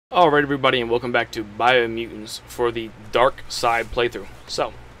Alright everybody, and welcome back to Biomutants for the Dark Side playthrough.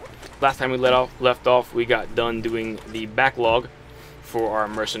 So, last time we left off, we got done doing the backlog for our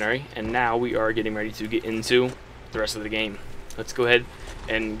mercenary, and now we are getting ready to get into the rest of the game. Let's go ahead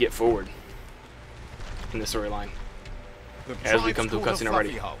and get forward in the storyline as we come to a cutscene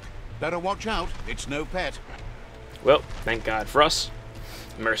already. Better watch out, it's no pet. Well, thank God for us.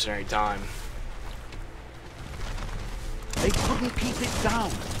 Mercenary time. They couldn't keep it down.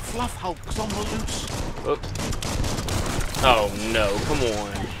 Fluff Hulk's on the loose. Oops. Oh no, come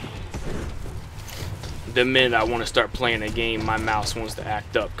on. The minute I want to start playing a game, my mouse wants to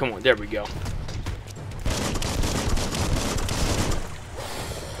act up. Come on, there we go.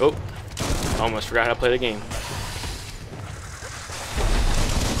 Oh, almost forgot how to play the game.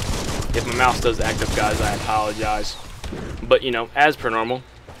 If my mouse does act up, guys, I apologize. But, you know, as per normal,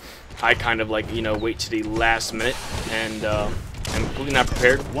 I kind of like, you know, wait to the last minute, and I'm completely not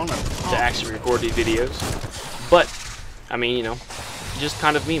prepared to actually record these videos. But, I mean, you know, just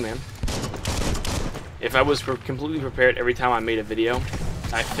kind of me, man. If I was completely prepared every time I made a video,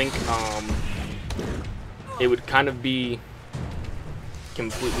 I think it would kind of be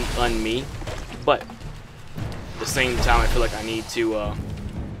completely un-me. But, at the same time, I feel like I need to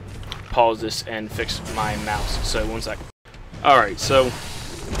pause this and fix my mouse. So, one sec. Alright, so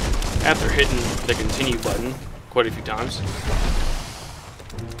after hitting the continue button quite a few times,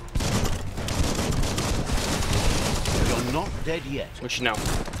 You're not dead yet. which, you know,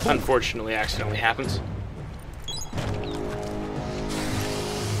 unfortunately accidentally happens.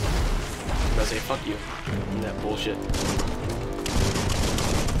 I say fuck you. That bullshit.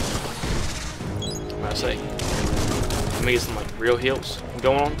 What I say? Let me get some like real heals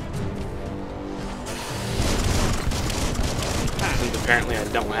going on. Since apparently I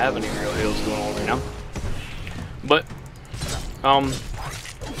don't have any real heals going on right now. But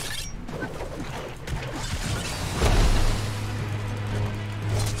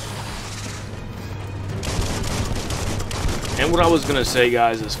and what I was gonna say,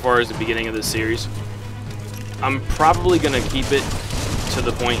 guys, as far as the beginning of this series, I'm probably gonna keep it to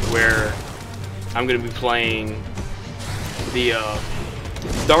the point where I'm gonna be playing the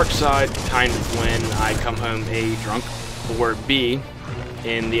dark side kind of when I come home A, drunk, or B,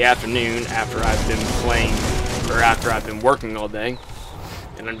 in the afternoon after I've been playing, or after I've been working all day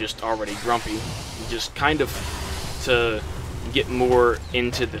and I'm just already grumpy, just kind of to get more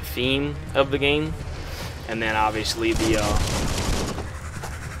into the theme of the game. And then obviously the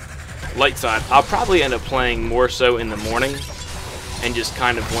light side, I'll probably end up playing more so in the morning, and just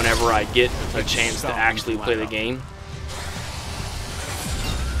kind of whenever I get a chance to actually play the game.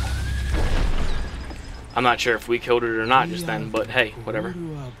 I'm not sure if we killed it or not just then, but hey, whatever.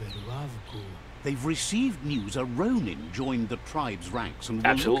 They've received news a Ronin joined the tribe's ranks and were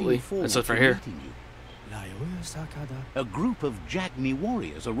Absolutely. looking forward That's it to right here. meeting you. A group of Jagni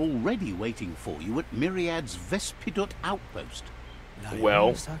warriors are already waiting for you at Myriad's Vespidut outpost.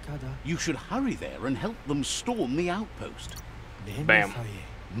 Well, You should hurry there and help them storm the outpost. bam.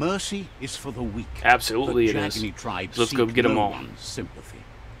 Mercy is for the weak. Absolutely it The is. Jagni tribe So let's go seek get 'em no all. one's sympathy.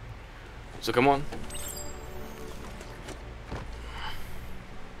 So come on.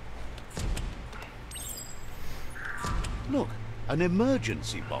 Look, an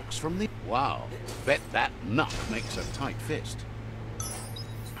emergency box from the... Wow, bet that nut makes a tight fist.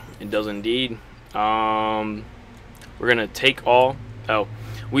 It does indeed. We're gonna take all. Oh,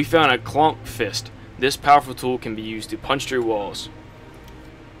 we found a clunk fist. This powerful tool can be used to punch through walls.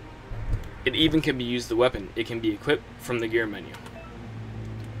 It even can be used as a weapon. It can be equipped from the gear menu.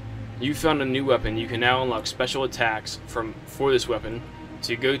 You found a new weapon. You can now unlock special attacks for this weapon.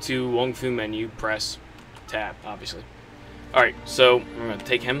 To go to Walkthrought menu, press tab, obviously. Alright, so we're going to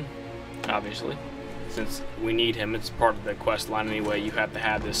take him, obviously. Since we need him, it's part of the quest line anyway, you have to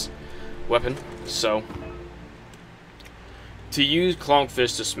have this weapon. So, to use Clonk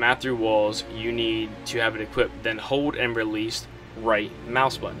Fist to smash through walls, you need to have it equipped, then hold and release right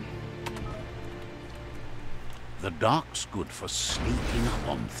mouse button. The dark's good for sneaking up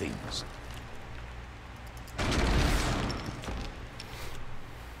on things.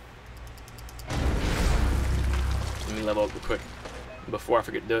 Let me level up real quick before I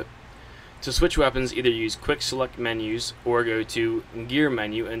forget to do it. To switch weapons, either use quick select menus or go to gear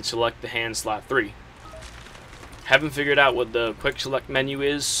menu and select the hand slot 3. Haven't figured out what the quick select menu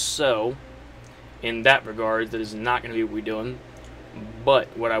is, so in that regard, that is not going to be what we're doing.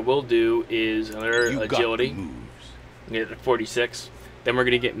 But what I will do is another agility, get it to 46. Then we're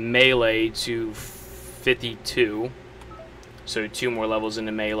going to get melee to 52, so 2 more levels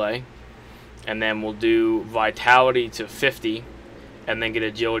into melee. And then we'll do vitality to 50, and then get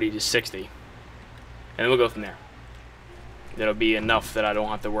agility to 60. And then we'll go from there. That'll be enough that I don't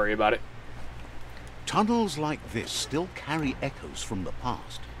have to worry about it. Tunnels like this still carry echoes from the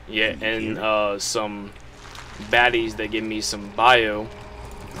past. Yeah, and some baddies that give me some bio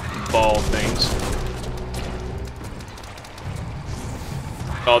ball things.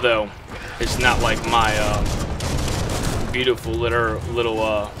 Although, it's not like my beautiful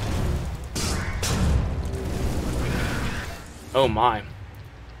little oh my.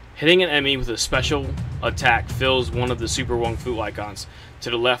 Hitting an enemy with a special attack fills one of the Super Wong Fu icons to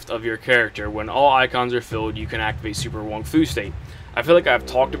the left of your character. When all icons are filled, you can activate Super Wong Fu state. I feel like I've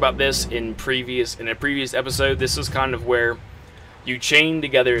talked about this in a previous episode. This is kind of where you chain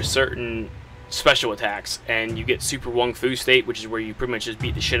together certain special attacks and you get Super Wong Fu state, which is where you pretty much just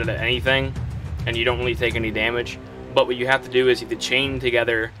beat the shit out of anything and you don't really take any damage. But what you have to do is you have to chain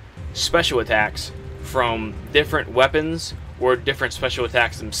together special attacks from different weapons or different special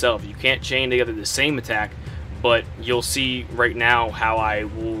attacks themselves. You can't chain together the same attack, but you'll see right now how I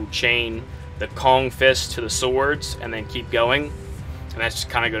will chain the Kong Fist to the swords and then keep going. And that's just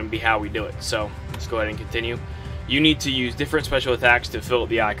kind of going to be how we do it. So let's go ahead and continue. You need to use different special attacks to fill up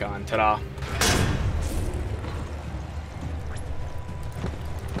the icon. Ta-da.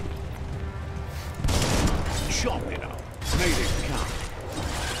 Chop it up. Made it count.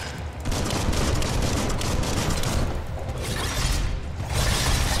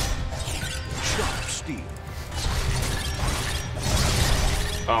 Sharp steel.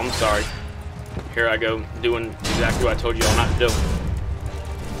 Oh, I'm sorry. Here I go, doing exactly what I told you all not to do.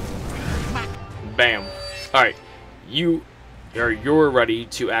 Bam. Alright, you're ready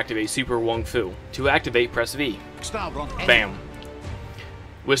to activate Super Wong Fu. To activate, press V. Bam.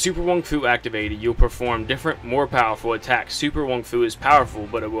 With Super Wong Fu activated, you'll perform different, more powerful attacks. Super Wong Fu is powerful,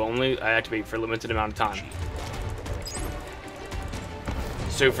 but it will only activate for a limited amount of time.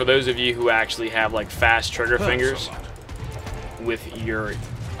 So for those of you who actually have like fast trigger fingers with your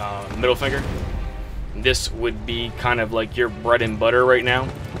middle finger, this would be kind of like your bread and butter right now.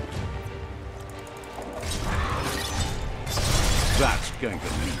 That's going to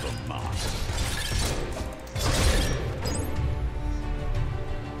leave a mark.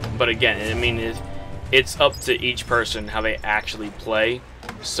 But again, I mean, it's up to each person how they actually play,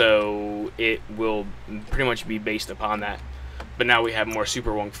 so it will pretty much be based upon that. But now we have more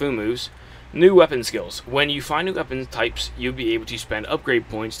Super Wong Fu moves. New weapon skills. When you find new weapon types, you'll be able to spend upgrade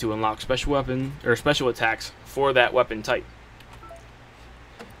points to unlock special weapon or special attacks for that weapon type.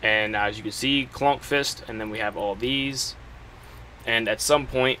 And as you can see, Clonk Fist, and then we have all these. And at some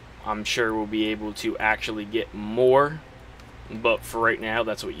point, I'm sure we'll be able to actually get more. But for right now,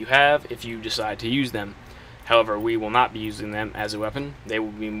 that's what you have if you decide to use them. However, we will not be using them as a weapon. They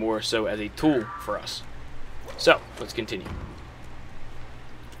will be more so as a tool for us. So, let's continue.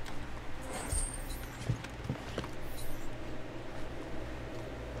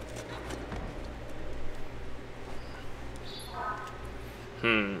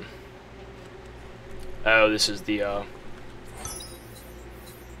 Oh, this is the, is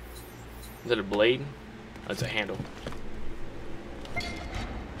that a blade? That's a handle.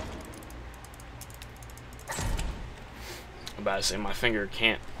 I'm about to say, my finger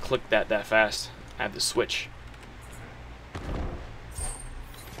can't click that fast. I have to switch.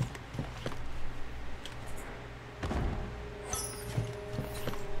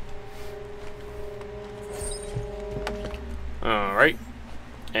 Alright.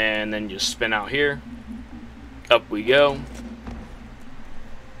 And then just spin out here. Up we go.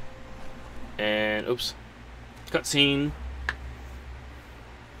 And, oops. Cutscene.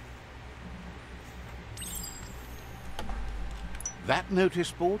 That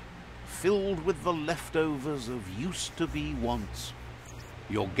notice board, filled with the leftovers of used-to-be once.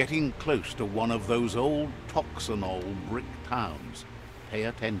 You're getting close to one of those old Toxanol brick towns. Pay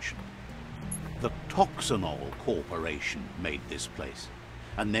attention. The Toxanol Corporation made this place,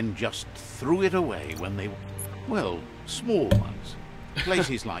 and then just threw it away when they were, well, small ones.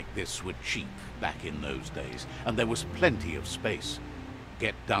 Places like this were cheap back in those days, and there was plenty of space.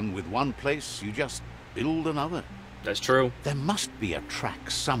 Get done with one place, you just build another. That's true. There must be a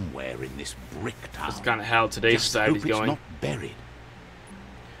track somewhere in this brick town. That's kind of how today's society's going. It's not buried.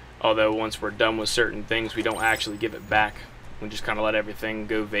 Although once we're done with certain things, we don't actually give it back. We just kind of let everything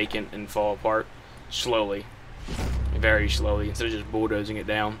go vacant and fall apart slowly, very slowly, instead of just bulldozing it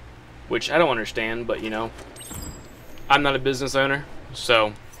down. Which I don't understand, but you know, I'm not a business owner,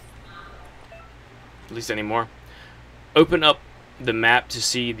 so at least anymore. Open up the map to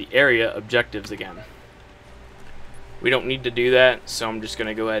see the area objectives again. We don't need to do that, so I'm just going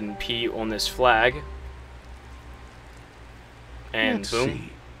to go ahead and P on this flag. And Let's boom. see.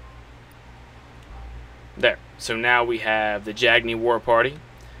 There. So now we have the Jagni War Party,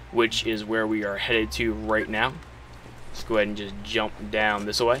 which is where we are headed to right now. Let's go ahead and just jump down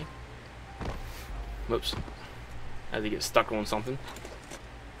this way. Whoops. I had to get stuck on something.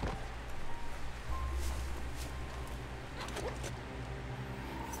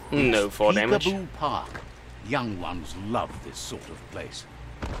 No fall damage. Peekaboo Park. Young ones love this sort of place.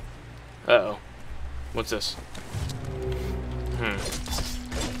 Uh-oh. What's this?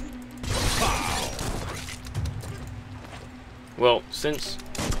 Well, since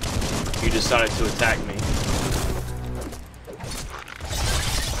you decided to attack me,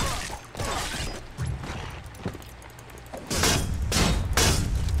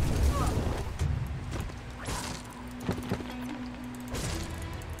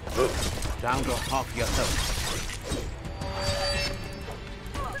 Down to half your health.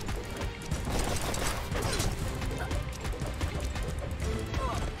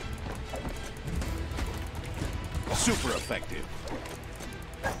 Super effective.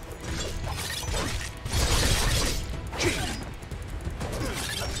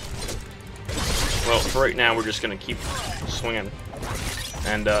 well, for right now, we're just gonna keep swinging,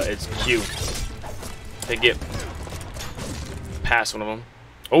 and it's Q to get past one of them.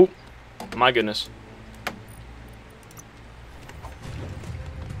 Oh, my goodness!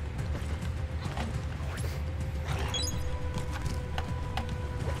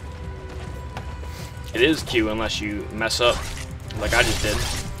 It is Q unless you mess up, like I just did,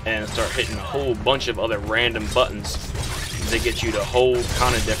 and start hitting a whole bunch of other random buttons that get you to whole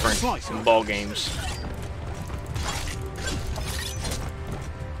kind of different ball games.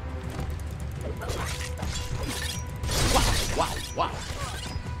 Wow, wow.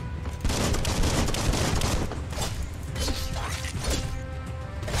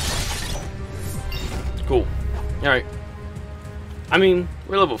 Cool. Alright. I mean,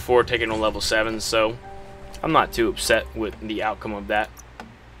 we're level 4 taking on level 7, so I'm not too upset with the outcome of that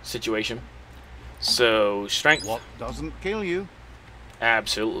situation. So, strength. What doesn't kill you?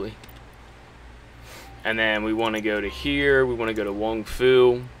 Absolutely. And then we want to go to here. We want to go to Wong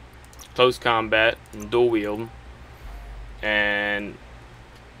Fu, close combat, and dual wield. And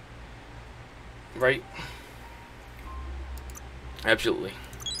right. Absolutely.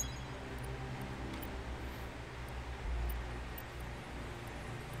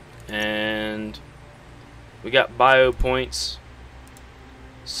 And we got bio points.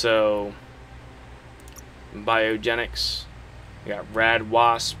 So biogenics. We got Rad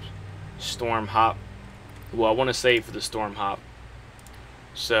Wasp, Storm Hop. Well, I want to save for the Storm Hop.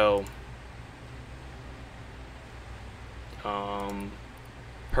 So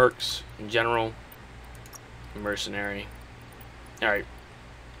perks in general, mercenary. Alright,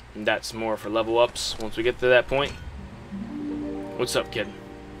 that's more for level ups once we get to that point. What's up, kid?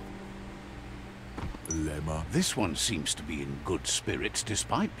 This one seems to be in good spirits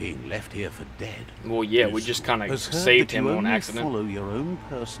despite being left here for dead. Well, yeah, we just kind of Has heard saved that him you on only accident. follow your own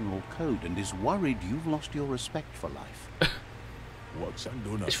personal code and is worried you've lost your respect for life.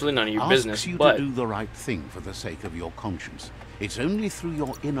 It's really none of your Asks business, you but to do the right thing for the sake of your conscience. It's only through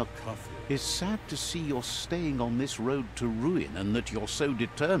your inner cuff. It's sad to see you're staying on this road to ruin and that you're so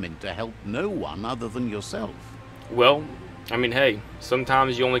determined to help no one other than yourself. well, I mean, hey,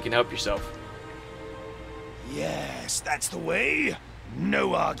 sometimes you only can help yourself. Yes, that's the way.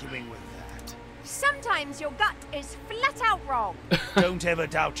 No arguing with that. Sometimes your gut is flat out wrong. Don't ever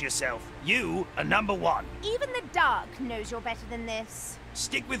doubt yourself. You are number one. Even the dark knows you're better than this.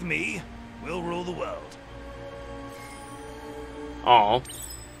 Stick with me. We'll rule the world. Aw,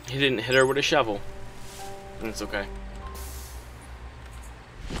 he didn't hit her with a shovel. That's okay.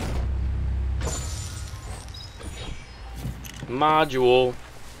 Module.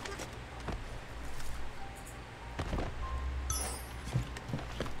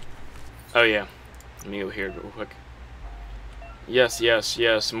 Oh yeah, let me go here real quick. Yes, yes,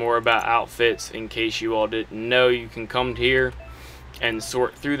 yes, more about outfits. In case you all didn't know, you can come here and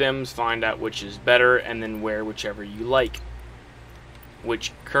sort through them, find out which is better, and then wear whichever you like.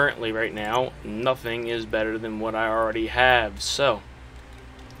 Which currently, right now, nothing is better than what I already have. So,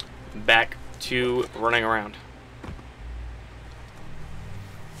 back to running around.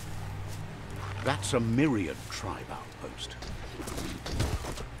 That's a myriad tribe outpost.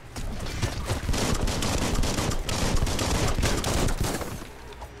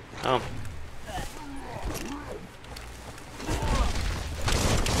 Oh.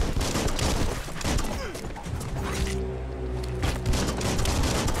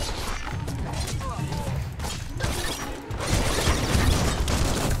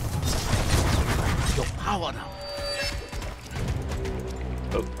 You're powered up.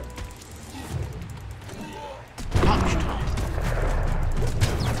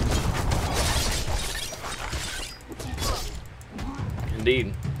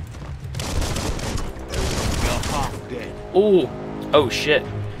 Indeed. You're half dead. Ooh. Oh shit.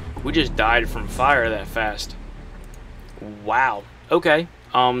 We just died from fire that fast. Wow. Okay.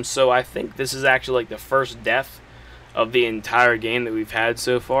 So I think this is actually like the first death of the entire game that we've had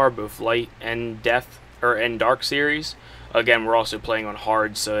so far, both light and and dark series. Again, we're also playing on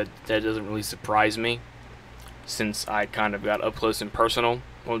hard, so that doesn't really surprise me, since I kind of got up close and personal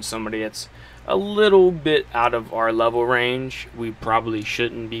with somebody that's a little bit out of our level range. We probably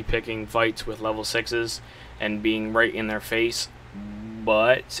shouldn't be picking fights with level 6s and being right in their face,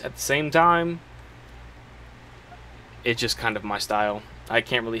 but at the same time, it's just kind of my style. I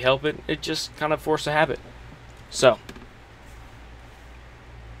can't really help it. It just kind of forced a habit. So,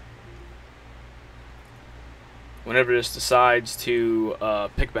 whenever this decides to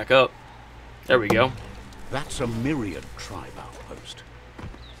pick back up, there we go. That's a myriad tribe outpost.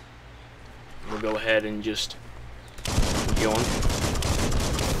 We'll go ahead and just keep going.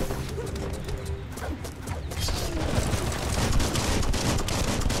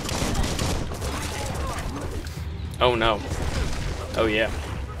 Oh no. Oh yeah.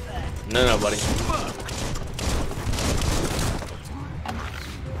 No, buddy.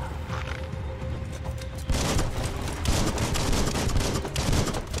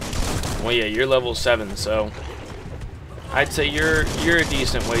 Well, yeah, you're level 7, so I'd say you're a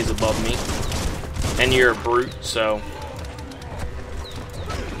decent ways above me, and you're a brute, so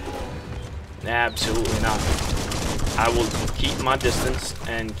absolutely not. I will keep my distance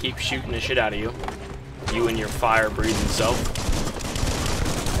and keep shooting the shit out of you, you and your fire-breathing self.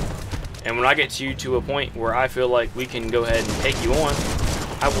 And when I get you to a point where I feel like we can go ahead and take you on,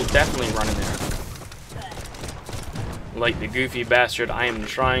 I will definitely run in there. Like the goofy bastard I am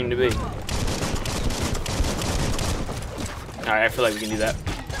trying to be. Alright, I feel like we can do that.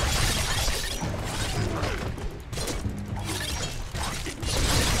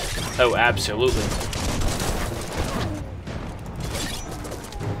 Oh, absolutely.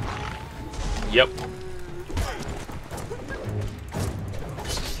 Yep.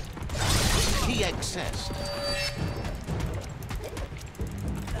 Key accessed.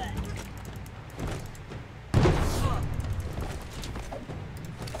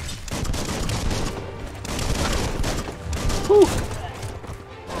 Whew.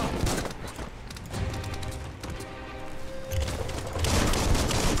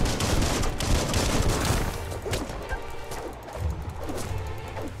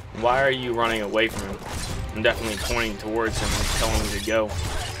 Why are you running away from him? I'm definitely pointing towards him and telling him to go.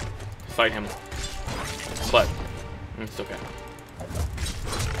 Fight him. But it's okay.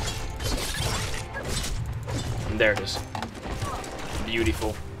 And there it is.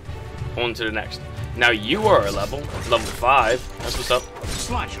 Beautiful. On to the next. Now you are a level 5. That's what's up.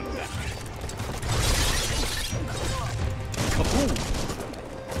 Slash of that. Kaboom!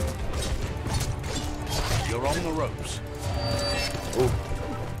 You're on the ropes. Ooh.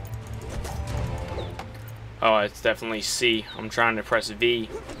 Oh, it's definitely C. I'm trying to press V.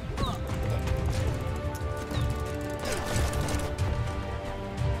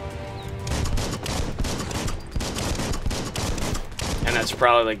 And that's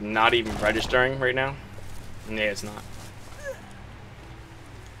probably like not even registering right now. Yeah, it's not.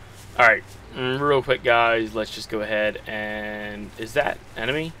 Alright, real quick guys, let's just go ahead and... Is that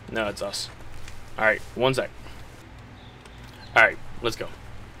enemy? No, it's us. Alright, one sec. Alright, let's go.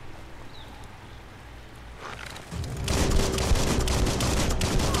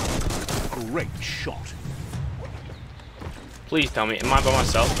 Great shot. Please tell me, am I by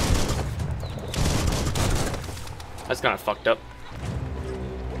myself? That's kind of fucked up.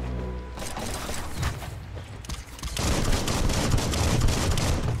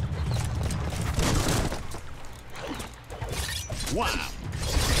 Wow.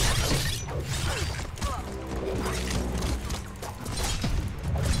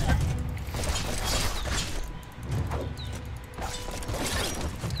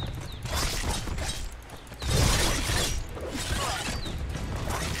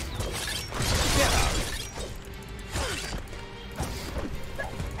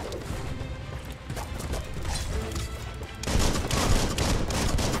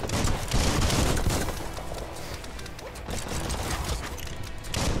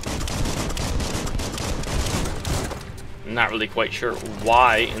 I'm not really quite sure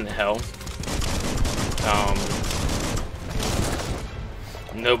why in the hell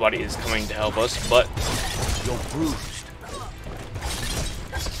nobody is coming to help us, but You're bruised.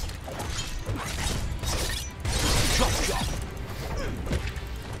 Chop, chop.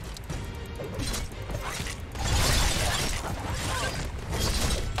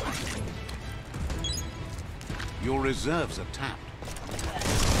 Your reserves are tapped.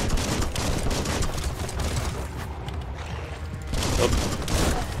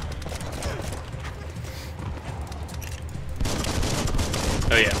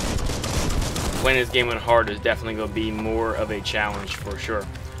 Oh yeah. Playing this game on hard is definitely going to be more of a challenge for sure.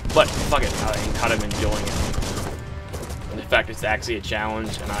 But fuck it, I'm kind of enjoying it. And the fact it's actually a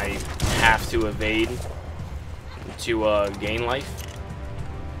challenge and I have to evade to gain life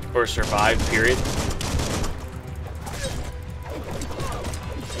or survive, period.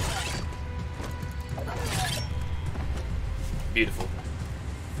 Beautiful.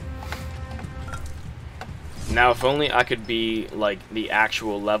 Now, if only I could be like the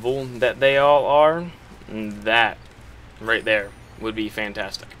actual level that they all are, that right there would be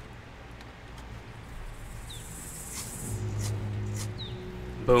fantastic.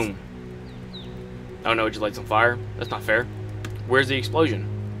 Boom. Oh no, it just lights on fire? That's not fair. Where's the explosion?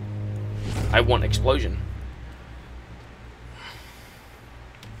 I want explosion.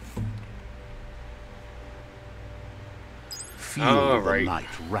 Feel the night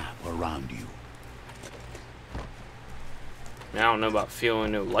wrap around you. I don't know about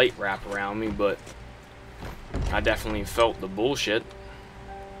feeling no light wrap around me, but I definitely felt the bullshit.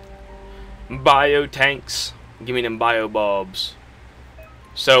 Bio tanks. Give me them bio bulbs.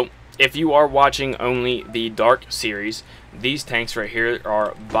 So, if you are watching only the Dark series, these tanks right here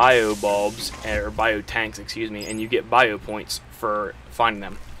are bio bulbs, or bio tanks, excuse me, and you get bio points for finding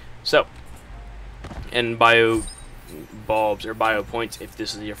them. So, and bio bulbs or bio points, if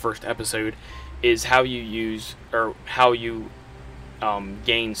this is your first episode, is how you use, or how you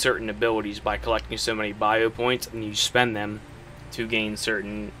gain certain abilities by collecting so many bio points, and you spend them to gain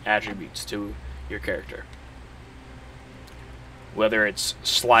certain attributes to your character. Whether it's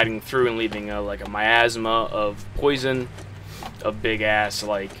sliding through and leaving like a miasma of poison, a big ass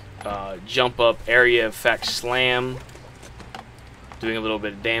like jump up area effect slam, doing a little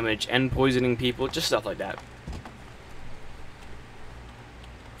bit of damage and poisoning people, just stuff like that.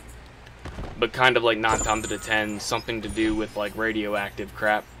 But kind of like 9 times out of 10, something to do with like radioactive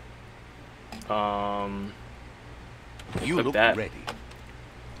crap. You look look that. ready.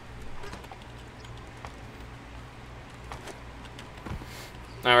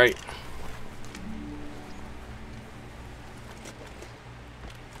 Alright.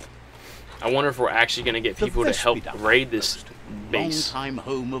 I wonder if we're actually going to get people to help raid this base. Long-time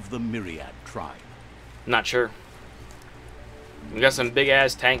home of the Myriad tribe. Not sure. We got some big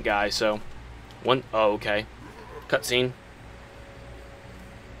ass tank guys, so one. Oh, okay. Cutscene.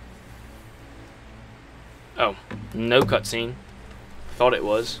 Oh, no cutscene. Thought it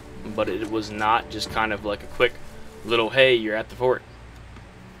was, but it was not. Just kind of like a quick little, hey, you're at the fort.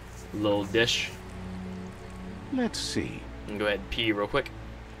 Little dish. Let's see. And go ahead and pee real quick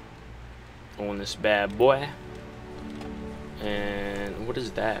on this bad boy. And what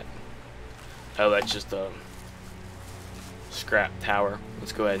is that? Oh, that's just a scrap tower.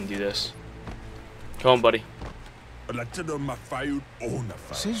 Let's go ahead and do this. Come on, buddy.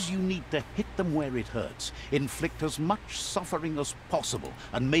 Says you need to hit them where it hurts, inflict as much suffering as possible,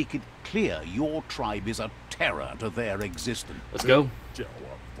 and make it clear your tribe is a terror to their existence. Let's go.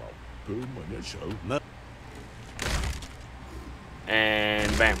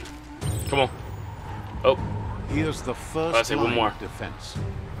 And bam. Come on. Oh. Here's the first one more. line of defense.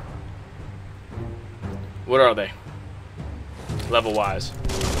 What are they? Level wise.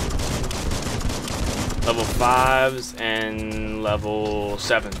 Level 5s and level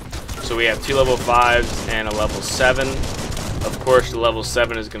 7. So we have 2 level 5s and a level 7. Of course, the level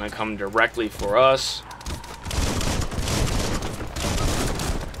 7 is going to come directly for us.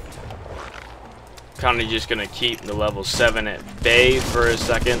 Kind of just going to keep the level 7 at bay for a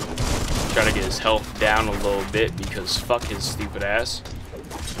second. Try to get his health down a little bit because fuck his stupid ass.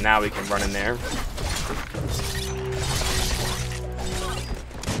 Now we can run in there.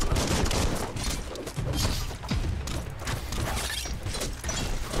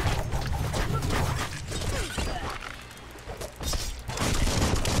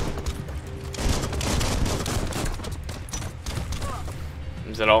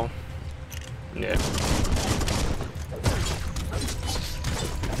 Is that all? Yeah.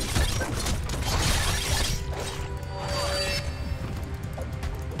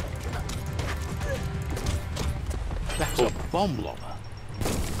 That's a bomb lobber.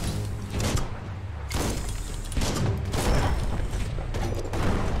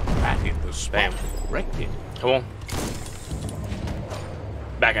 That hit the spot. Bam. Wrecked it. Come on.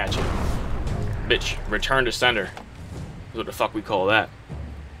 Back at you. Bitch, return to sender. That's what the fuck we call that.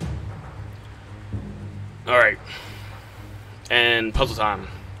 Alright. And puzzle time.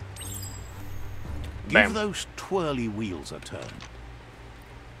 Bam. Give those twirly wheels a turn.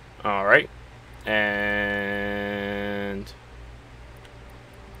 Alright. And...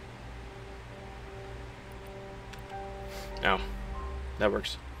 no. that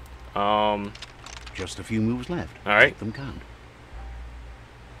works. Just a few moves left. All right. Make them count.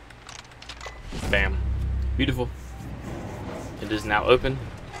 Bam. Beautiful. It is now open,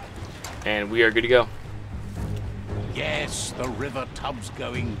 and we are good to go. Yes, the river tub's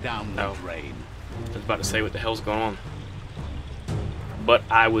going down the drain. I was about to say what the hell's going on, but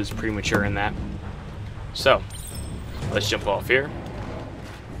I was premature in that. So, let's jump off here.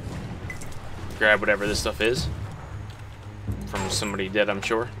 Grab whatever this stuff is from somebody dead, I'm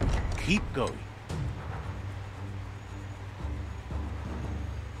sure. Keep going.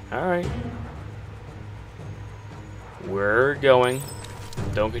 Alright. We're going.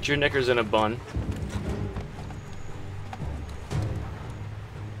 Don't get your knickers in a bun.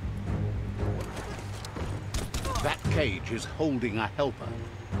 That cage is holding a helper.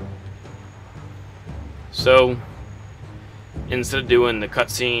 So, instead of doing the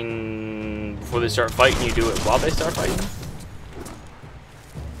cutscene before they start fighting, you do it while they start fighting?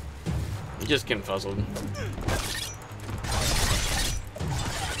 You just get fuzzled.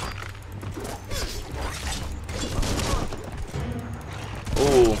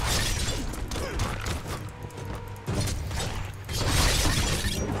 Ooh.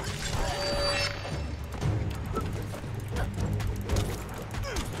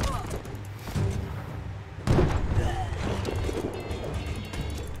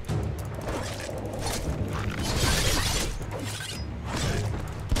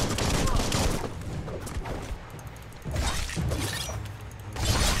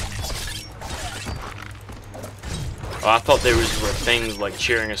 Oh, I thought there were things like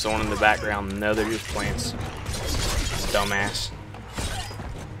cheering us on in the background. No, they're just plants. Dumbass.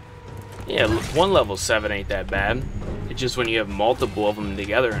 Yeah, one level 7 ain't that bad. It's just when you have multiple of them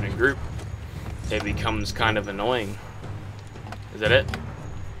together in a group, it becomes kind of annoying. Is that it?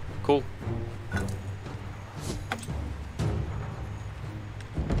 Cool.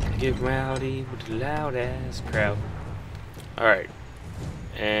 Get rowdy with the loud ass crowd. Alright.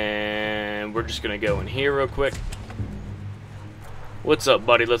 And we're just gonna go in here real quick. What's up,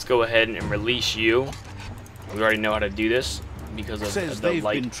 buddy? Let's go ahead and release you. We already know how to do this because of the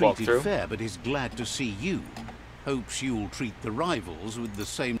light walkthrough. Fair, but is glad to see you. Hopes you'll treat the rivals with the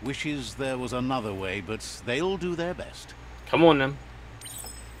same. Wishes there was another way, but they'll do their best. Come on, then.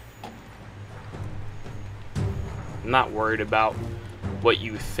 I'm not worried about what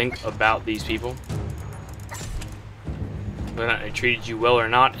you think about these people. Whether or not I treated you well or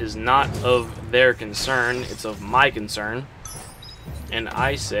not is not of their concern. It's of my concern. And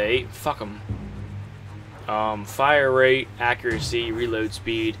I say, fuck them. Fire rate, accuracy, reload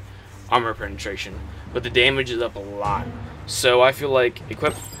speed, armor penetration. But the damage is up a lot. So I feel like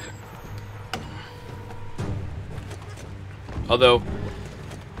equip. Although,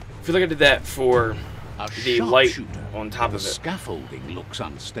 I feel like I did that for the light on top of it. The scaffolding looks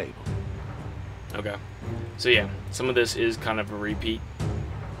unstable. Okay. So yeah, some of this is kind of a repeat.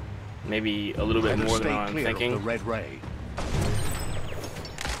 Maybe a little bit more than I'm thinking. The red ray.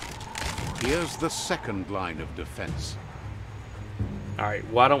 Here's the second line of defense. Alright,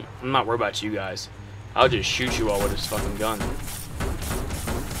 well I'm not worried about you guys. I'll just shoot you all with this fucking gun.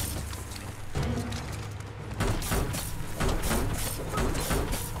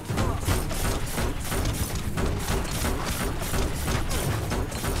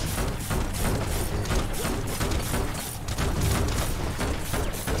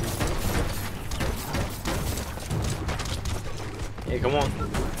 Hey, come on.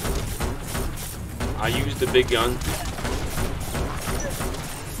 I use the big gun.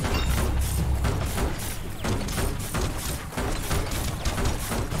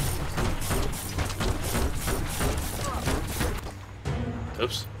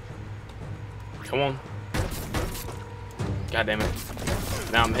 Oops. Come on. God damn it.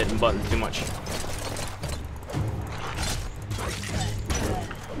 Now I'm hitting buttons too much.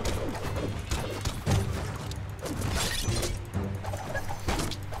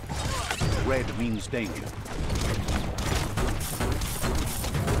 Red means danger.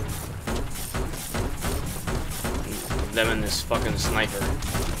 Them and this fucking sniper.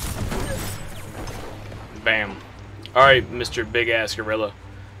 Bam. Alright, Mr. Big Ass Gorilla.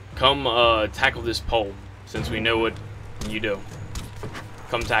 Come tackle this pole, since we know what you do.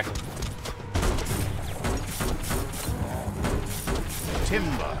 Come tackle.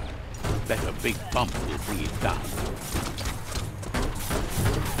 Timber. Bet a big bump will bring it down.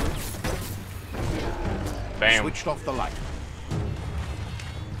 Bam. Switched off the light.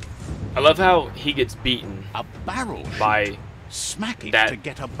 I love how he gets beaten A barrel by smack it that to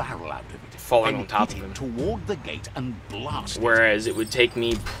get a barrel out of it. falling Then on top hit of him. it toward the gate and blast it. Whereas it would take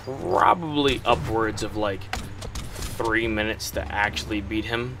me probably upwards of like 3 minutes to actually beat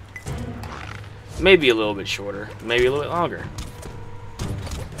him. Maybe a little bit shorter, maybe a little bit longer.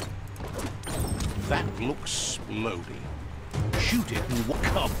 That looks splody. Shoot it and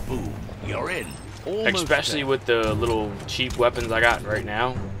kaboom! You're in. Almost Especially there. with the little cheap weapons I got right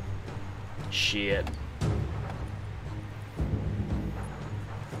now. Shit.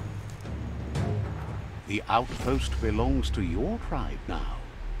 The outpost belongs to your tribe now.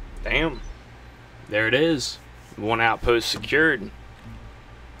 Damn. There it is. One outpost secured.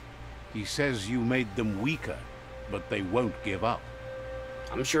 He says you made them weaker, but they won't give up.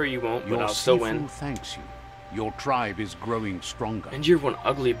 I'm sure you won't, but Your I'll still Sifu win. thanks you. Your tribe is growing stronger. And you're one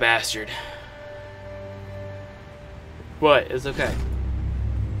ugly bastard. But it's okay.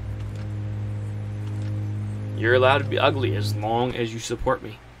 You're allowed to be ugly as long as you support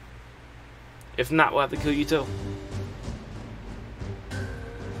me. If not, we'll have to kill you too.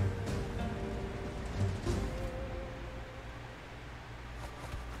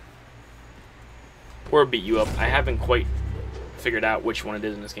 Or beat you up. I haven't quite figured out which one it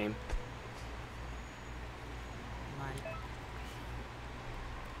is in this game.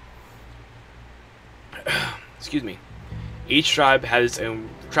 Excuse me. Each tribe has its own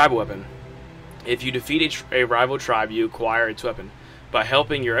tribal weapon. If you defeat a rival tribe, you acquire its weapon. By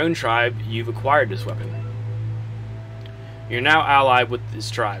helping your own tribe, you've acquired this weapon. You're now allied with this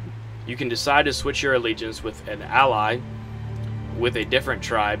tribe. You can decide to switch your allegiance with an ally with a different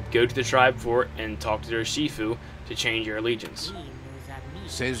tribe, go to the tribe fort, and talk to their Shifu to change your allegiance.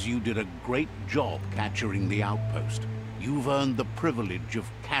 Says you did a great job capturing the outpost. You've earned the privilege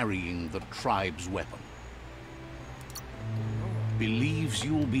of carrying the tribe's weapon. Believes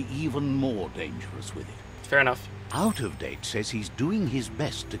you'll be even more dangerous with it. Fair enough. Out of Date says he's doing his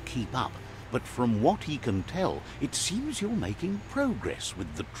best to keep up, but from what he can tell, it seems you're making progress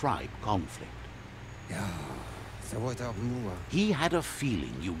with the tribe conflict. He had a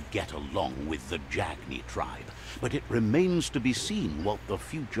feeling you'd get along with the Jagni tribe, but it remains to be seen what the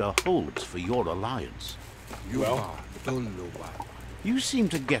future holds for your alliance. Well, You seem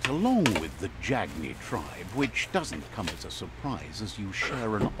to get along with the Jagni tribe, which doesn't come as a surprise as you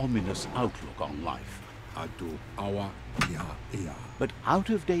share an ominous outlook on life. But Out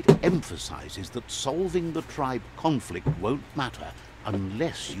of Date emphasizes that solving the tribe conflict won't matter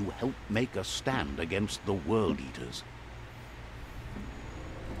unless you help make a stand against the World Eaters.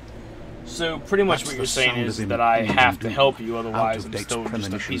 so pretty much what you're saying is that I have to help you, otherwise I'm still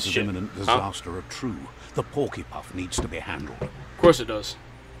just a piece of shit. Imminent disaster are true. The Porkypuff needs to be handled. Of course it does.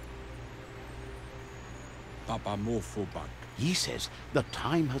 He says the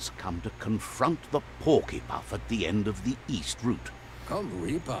time has come to confront the Porkypuff at the end of the East Route.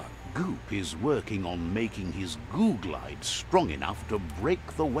 Goop is working on making his goo glide strong enough to break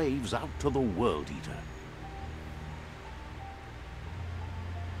the waves out to the World Eater.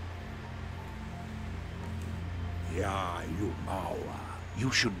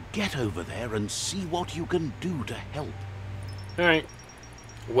 You should get over there and see what you can do to help. Alright.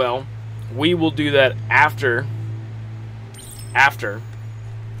 Well, we will do that after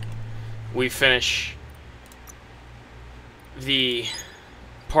we finish the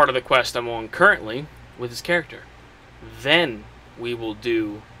part of the quest I'm on currently with his character. Then we will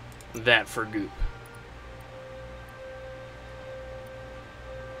do that for Goop.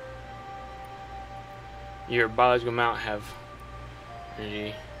 Your biological mount have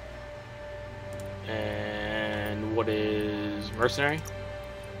energy. And what is mercenary?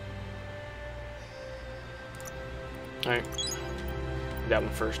 Alright. That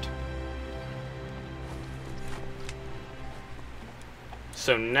one first.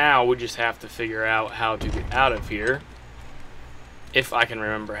 So now we just have to figure out how to get out of here. If I can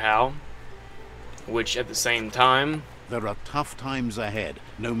remember how. Which at the same time, There are tough times ahead,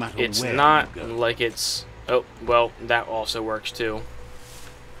 no matter it's where not you go. like it's... Oh, well, that also works too.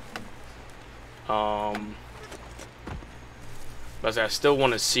 But I still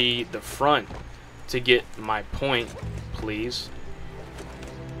want to see the front to get my point, please.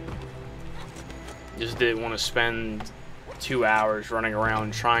 Just didn't want to spend 2 hours running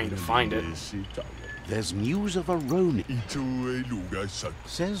around trying to find it. There's news of a Ronin.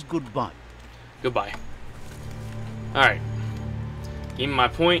 Says goodbye. Goodbye. Alright. Give me my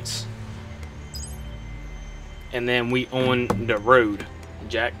points. And then we on the road,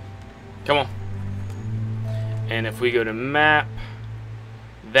 Jack. Come on. And if we go to map,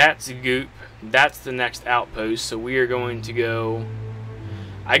 that's Goop. That's the next outpost. So we are going to go...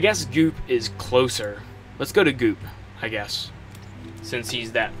 I guess Goop is closer. Let's go to Goop, I guess. Since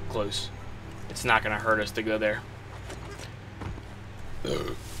he's that close. It's not going to hurt us to go there.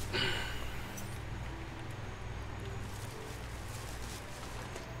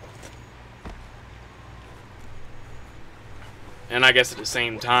 And I guess at the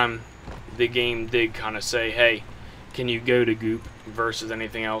same time, the game did kind of say, hey, can you go to Goop versus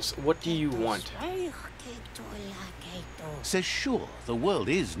anything else? What do you want? Says sure, the world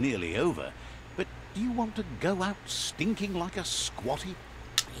is nearly over, but do you want to go out stinking like a squatty?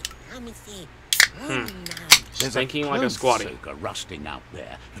 There's Stinking like a clothes squatty. soaker rusting out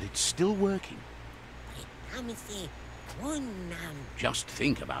there, but it's still working. Just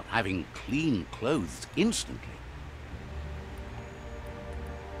think about having clean clothes instantly.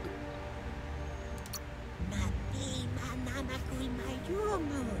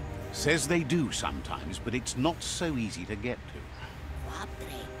 Says they do sometimes, but it's not so easy to get to.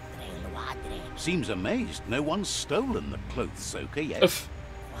 Seems amazed no one's stolen the clothes soaker yet.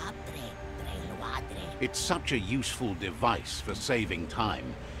 It's such a useful device for saving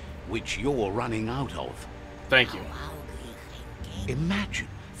time, which you're running out of. Thank you. Imagine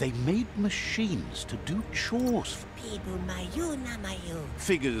they made machines to do chores for people.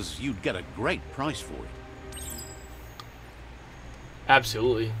 Figures you'd get a great price for it.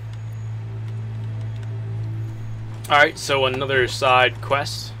 Absolutely. Alright, so another side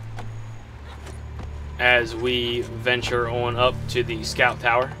quest as we venture on up to the scout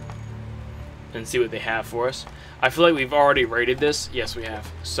tower and see what they have for us. I feel like we've already raided this. Yes, we have.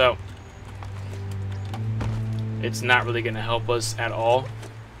 So it's not really going to help us at all.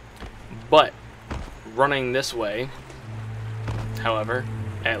 But running this way, however,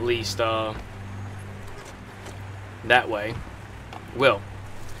 at least that way, will.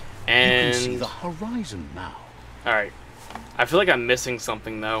 And you can see the horizon now. Alright. I feel like I'm missing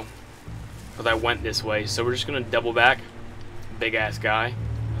something though, because I went this way. So we're just going to double back. Big ass guy.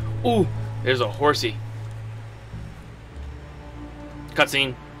 Ooh, there's a horsey.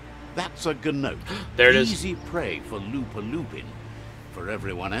 Cutscene. That's a ganote. There it is. Easy prey for Loopa-Loopin. For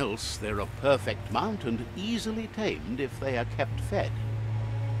everyone else, they're a perfect mount and easily tamed if they are kept fed.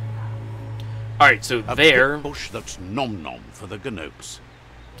 Alright, so A there... pit bush that's nom-nom for the ganopes.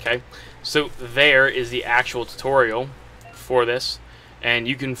 Okay, so there is the actual tutorial for this. And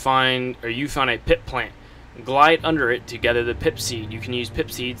you can find, or you found a pip plant. Glide under it to gather the pip seed. You can use pip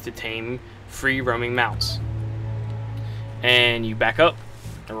seeds to tame free roaming mounts. And you back up,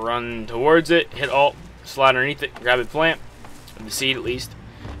 run towards it, hit Alt, slide underneath it, grab a plant, the seed at least,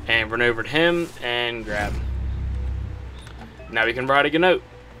 and run over to him and grab. Now we can ride a ganote.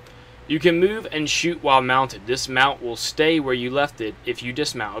 You can move and shoot while mounted. This mount will stay where you left it if you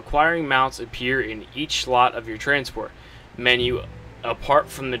dismount. Acquiring mounts appear in each slot of your transport menu apart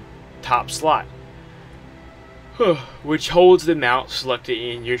from the top slot, which holds the mount selected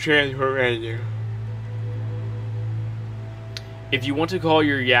in your transport menu. If you want to call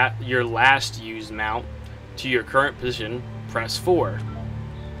your last used mount to your current position, press 4.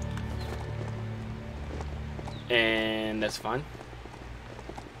 And that's fine.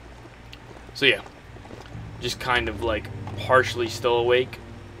 So yeah, just kind of like partially still awake,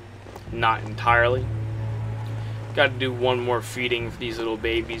 not entirely. Got to do one more feeding for these little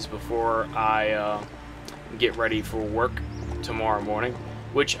babies before I get ready for work tomorrow morning,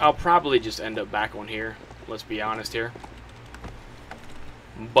 which I'll probably just end up back on here, let's be honest here.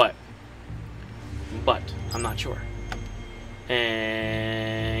 But I'm not sure.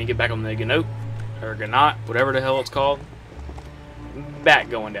 And get back on the ganote, or ganot, whatever the hell it's called. Back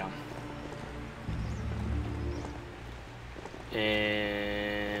going down.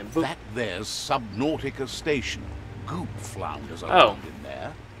 And boop. That there's Subnautica Station. Goop flounders around in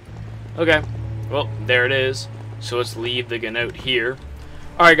there. Okay, well, there it is. So let's leave the ganote here.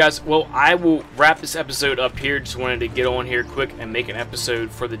 Alright guys, well, I will wrap this episode up here. Just wanted to get on here quick and make an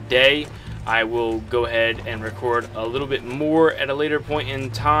episode for the day. I will go ahead and record a little bit more at a later point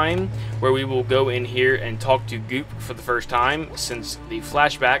in time, where we will go in here and talk to Goop for the first time since the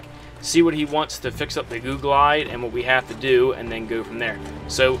flashback, see what he wants to fix up the Goo Glide and what we have to do, and then go from there.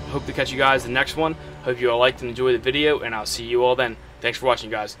 So, hope to catch you guys in the next one. Hope you all liked and enjoyed the video, and I'll see you all then. Thanks for watching,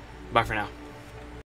 guys. Bye for now.